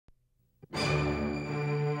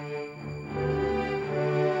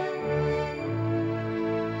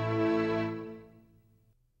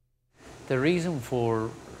The reason for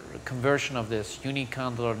conversion of this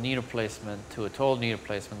unicondylar knee replacement to a total knee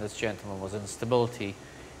replacement, this gentleman, was instability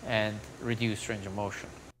and reduced range of motion.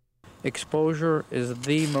 Exposure is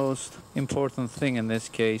the most important thing in this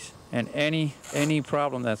case, and any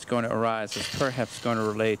problem that's going to arise is perhaps going to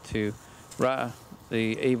relate to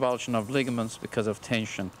the avulsion of ligaments because of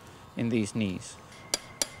tension in these knees.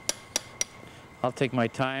 I'll take my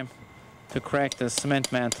time to crack this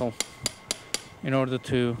cement mantle in order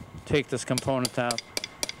to take this component out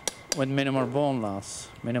with minimal bone loss,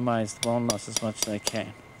 minimize the bone loss as much as I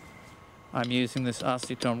can. I'm using this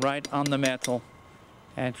osteotome right on the metal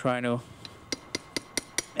and trying to,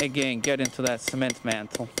 again, get into that cement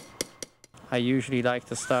mantle. I usually like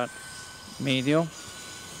to start medial,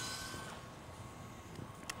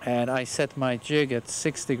 and I set my jig at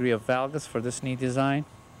 6 degrees of valgus for this knee design.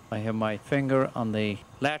 I have my finger on the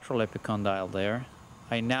lateral epicondyle there.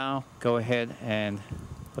 I now go ahead and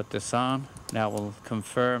put this on. Now we'll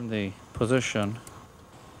confirm the position.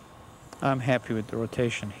 I'm happy with the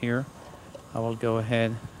rotation here. I will go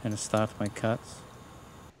ahead and start my cuts.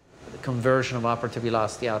 The conversion of upper tibial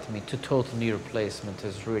osteotomy to total knee replacement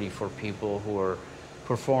is really for people who are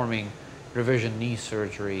performing revision knee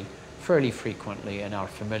surgery fairly frequently and are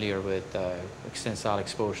familiar with extensile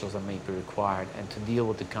exposures that may be required, and to deal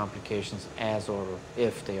with the complications as or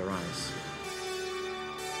if they arise.